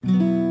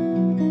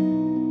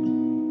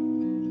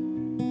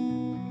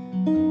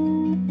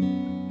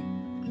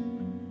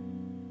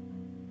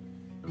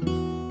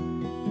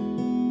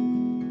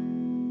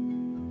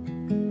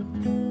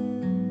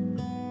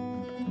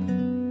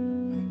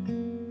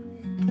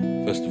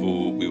First of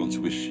all, we want to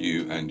wish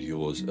you and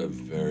yours a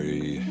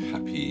very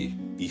happy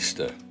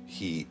Easter.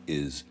 He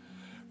is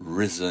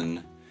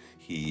risen.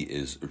 He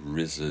is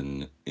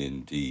risen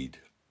indeed.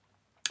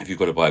 If you've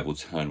got a Bible,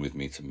 turn with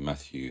me to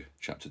Matthew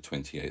chapter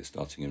 28,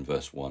 starting in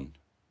verse 1.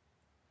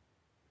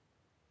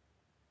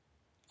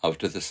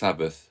 After the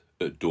Sabbath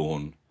at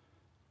dawn,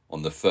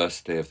 on the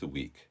first day of the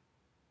week,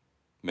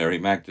 Mary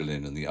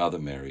Magdalene and the other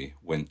Mary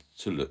went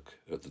to look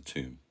at the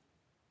tomb.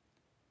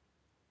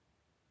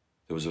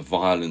 There was a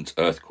violent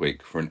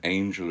earthquake, for an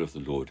angel of the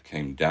Lord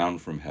came down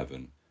from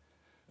heaven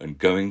and,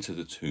 going to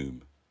the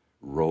tomb,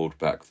 rolled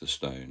back the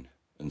stone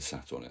and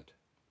sat on it.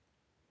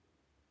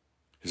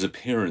 His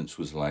appearance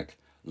was like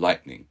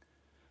lightning,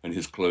 and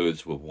his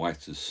clothes were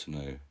white as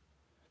snow.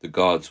 The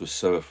guards were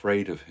so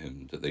afraid of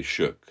him that they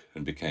shook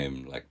and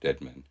became like dead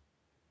men.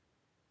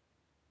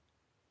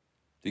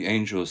 The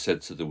angel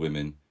said to the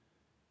women,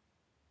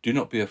 "Do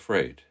not be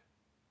afraid,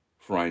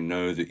 for I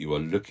know that you are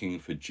looking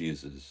for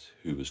Jesus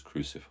who was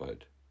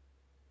crucified.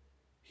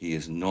 He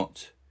is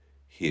not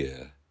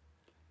here.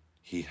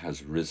 He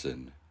has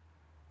risen,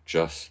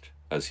 just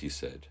as he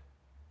said.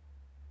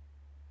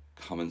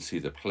 Come and see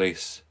the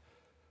place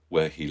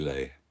where he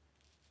lay.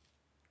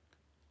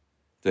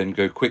 Then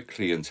go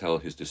quickly and tell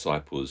his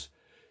disciples,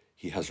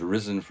 he has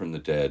risen from the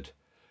dead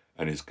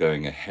and is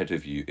going ahead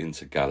of you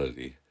into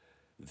Galilee.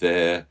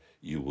 There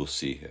you will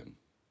see him.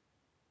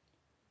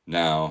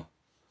 Now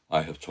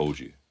I have told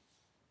you."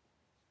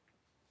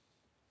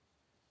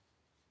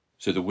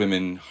 So the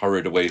women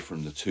hurried away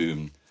from the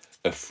tomb,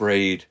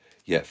 afraid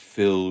yet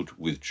filled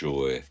with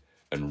joy,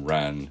 and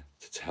ran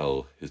to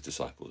tell his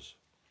disciples.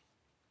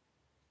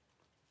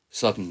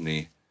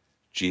 Suddenly,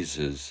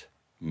 Jesus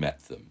met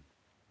them.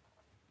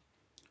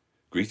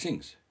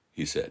 "Greetings,"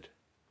 he said.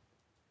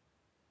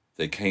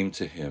 They came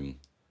to him,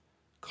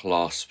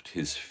 clasped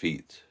his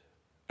feet,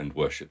 and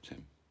worshipped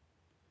him.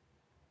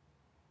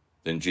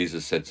 Then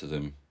Jesus said to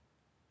them,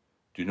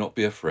 "Do not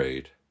be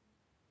afraid.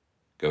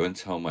 Go and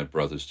tell my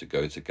brothers to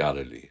go to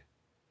Galilee.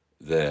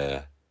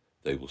 There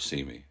they will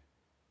see me."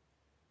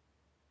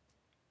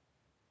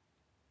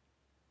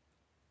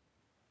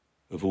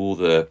 Of all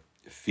the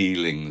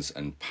feelings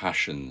and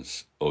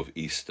passions of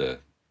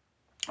Easter,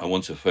 I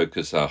want to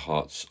focus our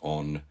hearts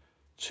on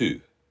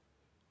two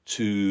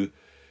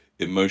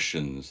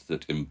emotions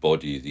that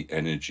embody the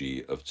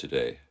energy of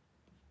today.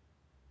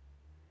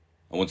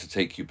 I want to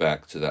take you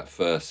back to that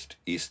first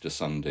Easter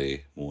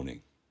Sunday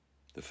morning,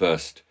 the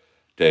first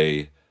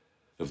day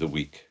of the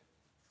week.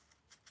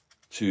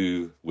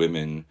 Two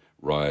women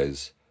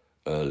rise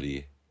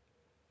early,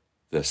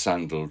 their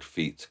sandaled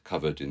feet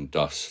covered in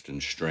dust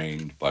and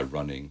strained by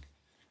running.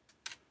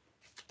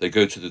 They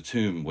go to the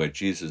tomb where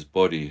Jesus'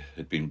 body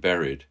had been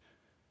buried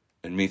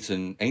and meet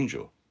an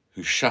angel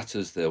who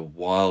shatters their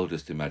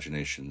wildest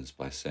imaginations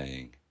by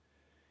saying,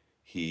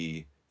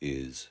 "He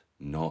is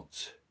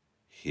not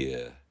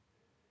here.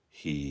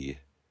 He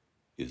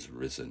is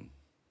risen."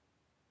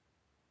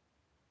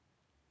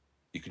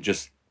 You can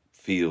just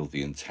feel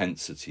the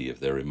intensity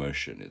of their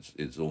emotion.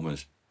 It's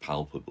almost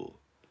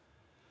palpable.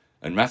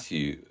 And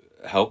Matthew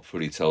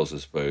helpfully tells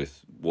us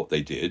both what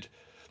they did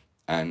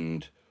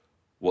and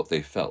what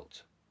they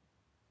felt.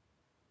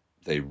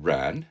 They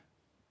ran,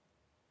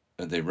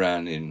 and they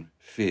ran in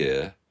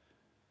fear,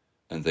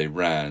 and they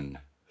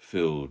ran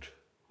filled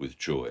with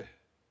joy.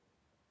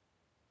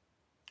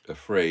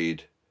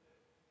 Afraid,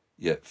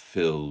 yet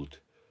filled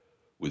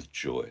with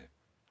joy.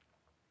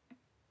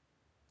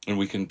 And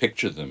we can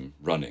picture them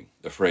running,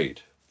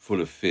 afraid,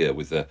 full of fear,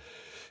 with a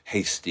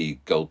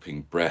hasty,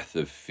 gulping breath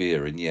of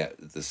fear, and yet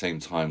at the same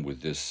time with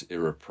this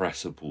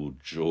irrepressible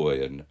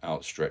joy and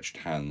outstretched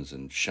hands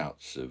and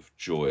shouts of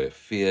joy.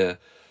 Fear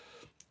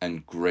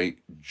and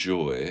great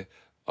joy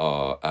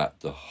are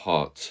at the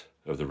heart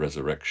of the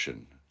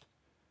resurrection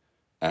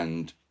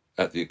and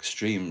at the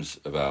extremes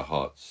of our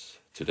hearts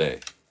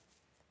today.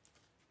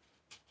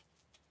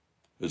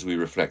 As we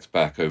reflect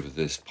back over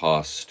this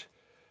past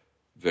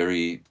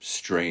very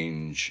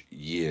strange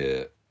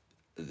year,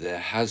 there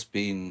has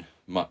been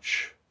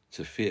much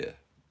to fear,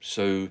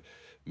 so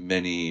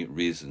many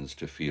reasons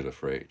to feel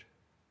afraid.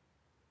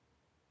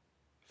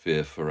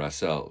 Fear for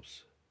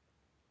ourselves,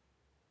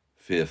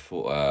 fear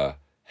for our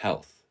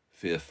health,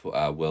 fear for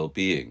our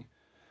well-being,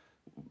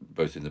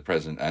 both in the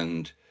present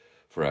and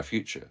for our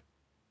future.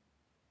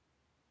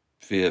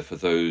 Fear for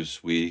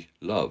those we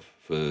love,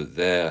 for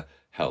their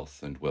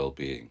health and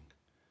well-being,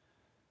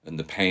 and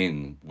the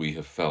pain we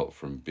have felt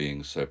from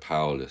being so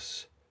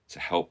powerless to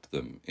help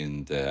them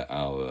in their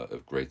hour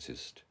of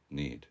greatest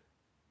need.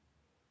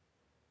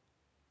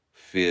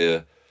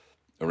 Fear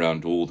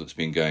around all that's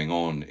been going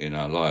on in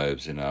our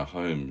lives, in our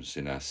homes,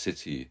 in our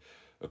city,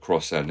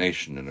 across our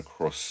nation and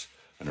across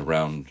and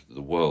around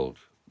the world.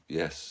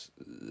 Yes,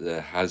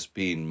 there has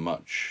been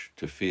much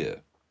to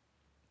fear.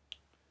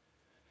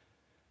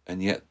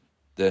 And yet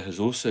there has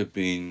also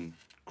been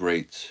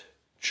great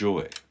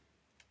joy.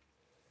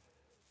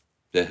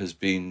 There has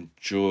been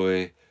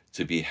joy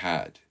to be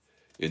had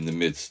in the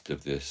midst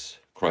of this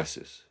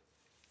crisis.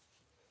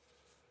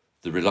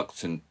 The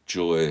reluctant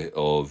joy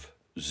of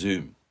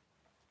Zoom,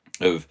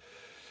 of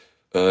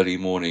early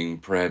morning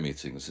prayer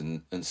meetings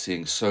and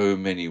seeing so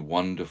many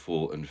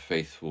wonderful and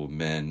faithful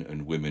men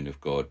and women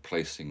of God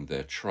placing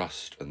their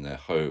trust and their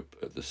hope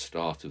at the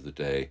start of the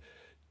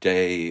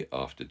day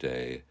after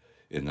day,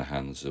 in the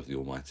hands of the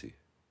Almighty.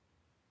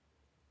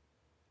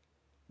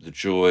 The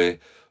joy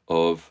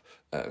of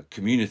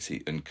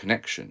community and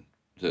connection,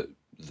 that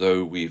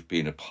though we've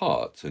been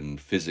apart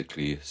and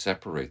physically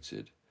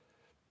separated,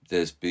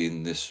 there's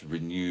been this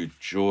renewed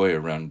joy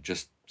around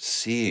just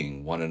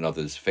seeing one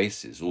another's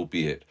faces,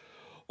 albeit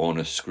on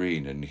a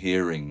screen, and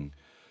hearing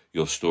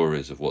your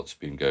stories of what's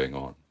been going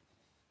on.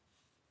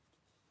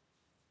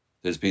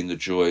 There's been the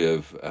joy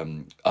of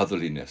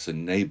otherliness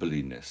and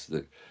neighborliness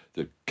that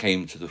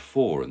came to the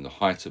fore in the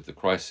height of the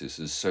crisis,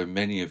 as so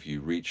many of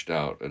you reached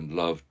out and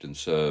loved and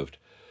served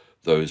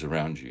those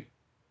around you.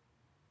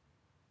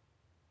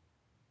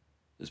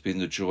 There's been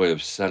the joy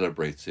of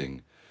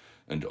celebrating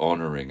and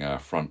honouring our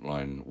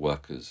frontline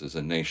workers. As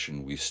a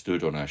nation, we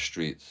stood on our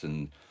streets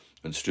and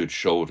stood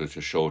shoulder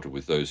to shoulder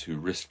with those who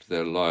risked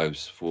their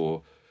lives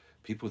for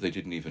people they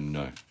didn't even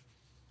know.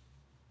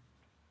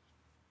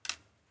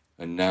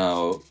 And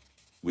now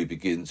we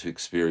begin to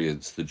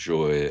experience the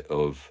joy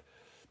of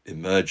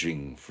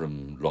emerging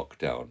from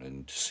lockdown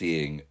and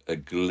seeing a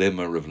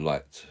glimmer of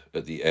light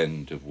at the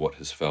end of what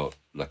has felt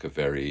like a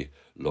very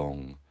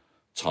long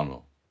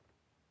tunnel.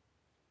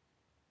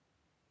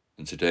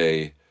 And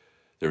today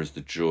there is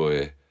the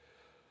joy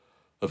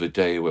of a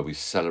day where we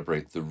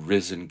celebrate the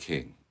risen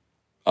King,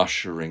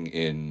 ushering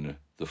in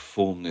the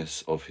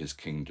fullness of his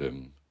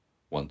kingdom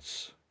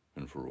once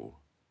and for all.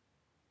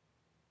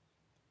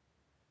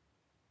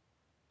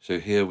 So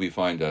here we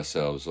find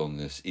ourselves on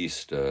this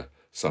Easter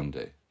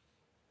Sunday,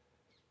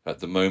 at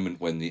the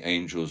moment when the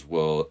angels'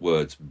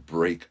 words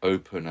break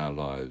open our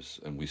lives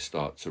and we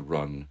start to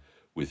run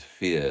with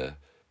fear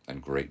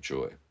and great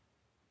joy.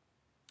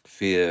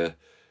 Fear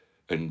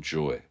and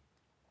joy,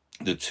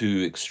 the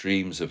two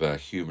extremes of our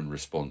human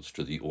response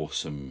to the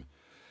awesome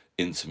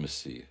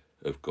intimacy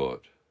of God.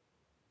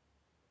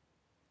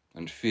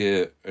 And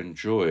fear and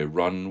joy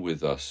run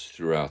with us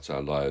throughout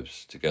our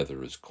lives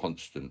together as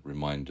constant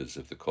reminders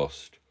of the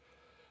cost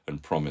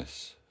and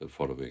promise of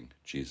following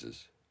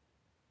Jesus.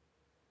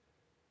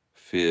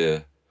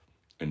 Fear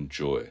and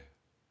joy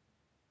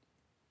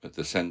at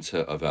the centre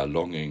of our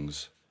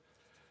longings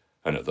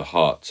and at the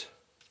heart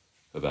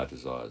of our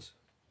desires.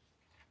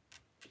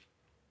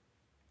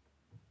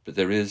 But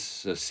there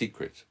is a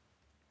secret,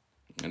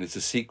 and it's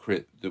a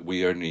secret that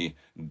we only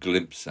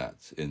glimpse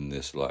at in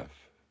this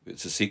life.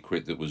 It's a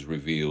secret that was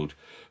revealed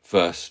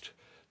first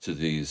to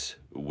these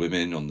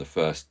women on the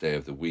first day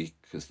of the week,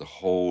 as the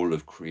whole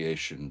of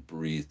creation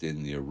breathed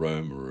in the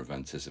aroma of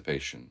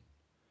anticipation.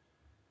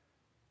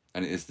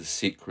 And it is the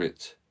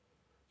secret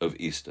of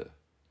Easter.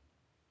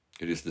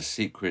 It is the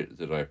secret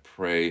that I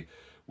pray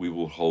we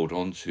will hold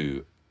on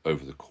to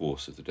over the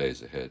course of the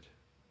days ahead.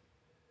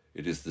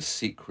 It is the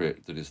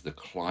secret that is the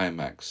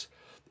climax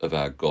of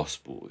our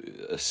gospel,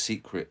 a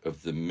secret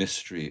of the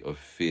mystery of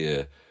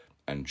fear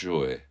and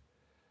joy.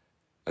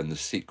 And the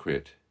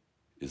secret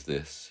is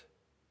this: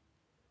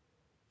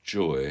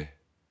 joy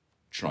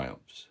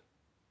triumphs.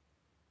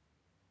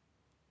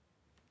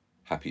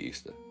 Happy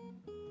Easter.